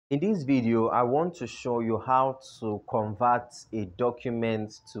In this video, I want to show you how to convert a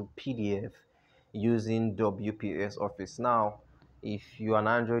document to PDF using WPS Office. Now, if you're an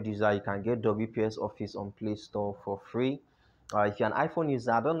Android user, you can get WPS Office on Play Store for free. If you're an iPhone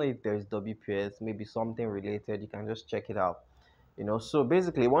user, I don't know if there's WPS, maybe something related, you can just check it out. So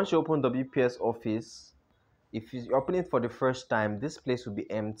basically, once you open WPS Office, if you open it for the first time, this place will be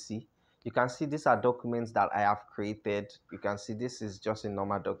empty. You can see these are documents that I have created. You can see this is just a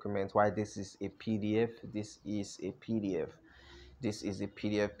normal document, while this is a PDF. This is a PDF. This is a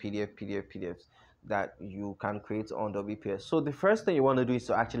PDF that you can create on WPS. So the first thing you want to do is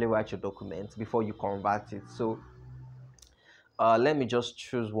to actually write your document before you convert it. So let me just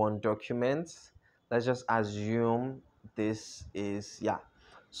choose one document. Let's just assume this is, yeah,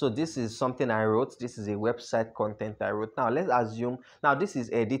 so this is something I wrote. This is a website content I wrote. Now let's assume, now this is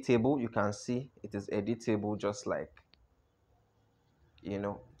editable. You can see it is editable, just like,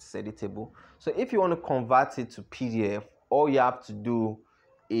 it's editable. So if you want to convert it to PDF, all you have to do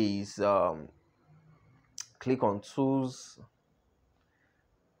is click on tools,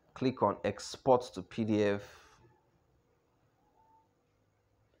 click on export to PDF,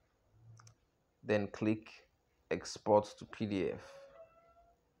 then click export to PDF.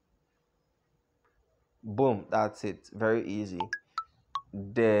 Boom, that's it. Very easy.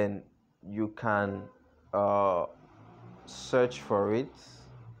 Then you can search for it.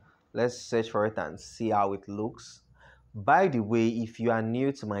 Let's search for it and see how it looks. By the way, if you are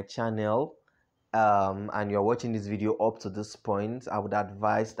new to my channel and you're watching this video up to this point, I would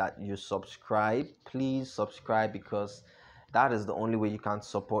advise that you subscribe. Please subscribe, because that is the only way you can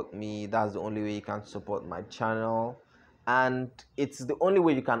support me. That's the only way you can support my channel, and it's the only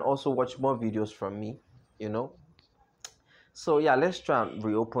way you can also watch more videos from me. So yeah, let's try and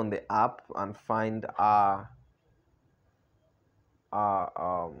reopen the app and find our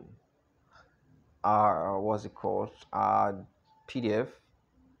what's it called, our PDF.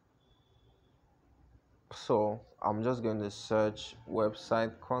 So I'm just going to search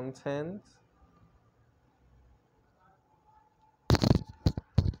website content.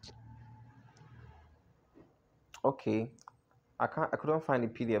 Okay, I couldn't find the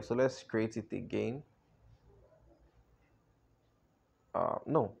PDF, so let's create it again.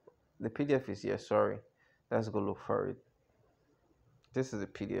 No, the PDF is here, sorry. Let's go look for it. This is a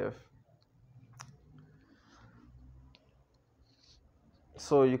PDF.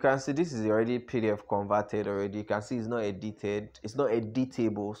 So you can see this is already PDF converted already. You can see it's not edited. It's not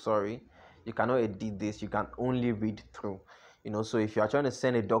editable, sorry. You cannot edit this. You can only read through. So if you are trying to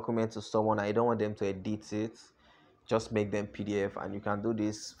send a document to someone and you don't want them to edit it, just make them PDF, and you can do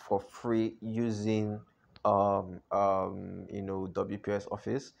this for free using WPS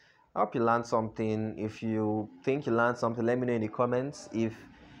Office. I hope you learned something. If you think you learned something, let me know in the comments. If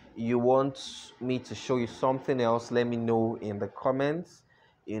you want me to show you something else, let me know in the comments.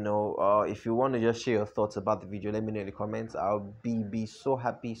 If you want to just share your thoughts about the video, let me know in the comments. I'll be so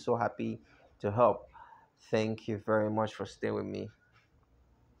happy to help. Thank you very much for staying with me.